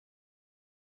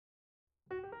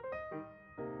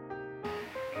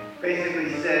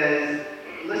basically says,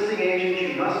 listing agents,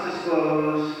 you must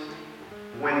disclose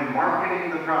when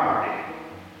marketing the property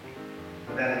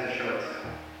that it's a short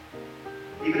sale.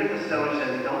 Even if the seller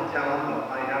says, don't tell them, they'll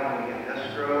find out when we get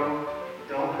escrow,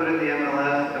 don't put it in the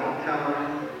MLS, don't tell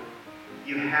them,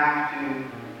 you have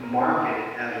to market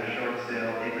it as a short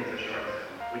sale if it's a short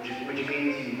sale, which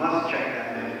means you must check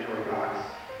that mandatory box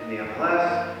in the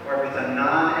MLS, or if it's a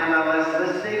non-MLS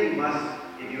listing, you must,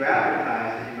 if you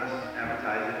advertise it, you must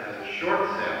advertise it as a short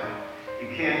sale.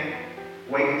 You can't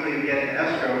wait until you get an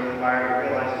escrow and the buyer will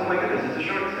realize, oh my goodness, it's a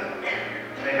short sale.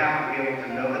 They have to be able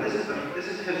to know that this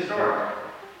is historic.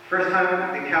 First time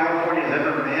that California has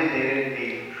ever mandated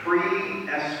a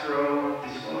pre-escrow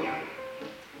disclosure.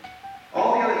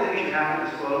 All the other things you have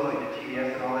to disclose, like the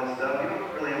TDS and all that stuff, you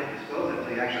don't really have to disclose it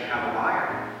until you actually have a buyer.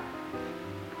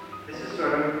 This is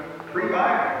sort of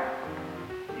pre-buyer.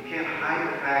 You can't hide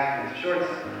the fact that it's a short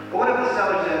sale. But what if the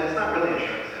seller says it's not really a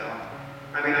short sale?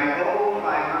 I mean, I owe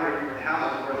 $500, the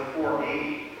house is worth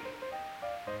 $480.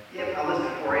 Yeah, I'll list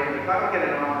it for $480. If I don't get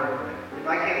an offer, if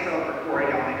I can't sell it for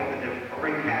 $480, I'll make up the difference. I'll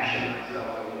bring cash in myself.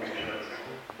 I won't be a short sale.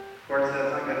 Court says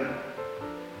that's not good enough.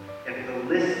 If the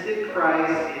listed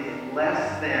price is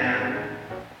less than